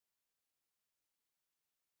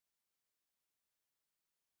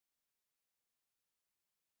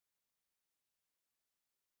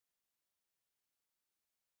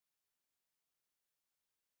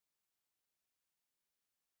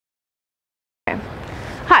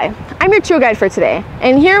Hi, I'm your tour guide for today,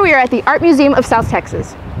 and here we are at the Art Museum of South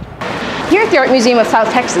Texas. Here at the Art Museum of South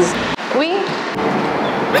Texas,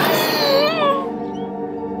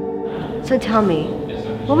 So tell me,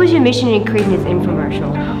 what was your mission in creating this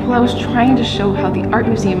infomercial? Well, I was trying to show how the Art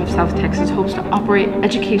Museum of South Texas hopes to operate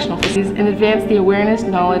educational facilities and advance the awareness,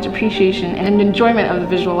 knowledge, appreciation, and enjoyment of the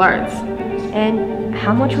visual arts. And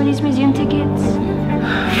how much were these museum tickets?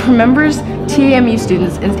 For members, TAMU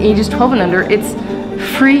students, and ages 12 and under, it's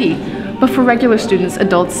free. But for regular students,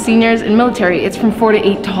 adults, seniors, and military, it's from $4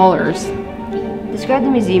 to $8. Describe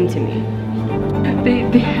the museum to me.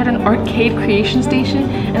 They had an arcade creation station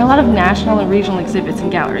and a lot of national and regional exhibits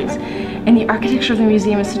and galleries. And the architecture of the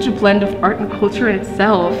museum is such a blend of art and culture in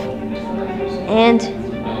itself. And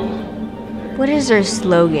what is their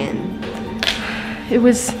slogan? It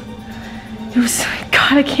was,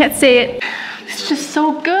 God, I can't say it. It's just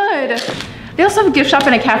so good. They also have a gift shop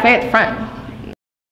and a cafe at the front.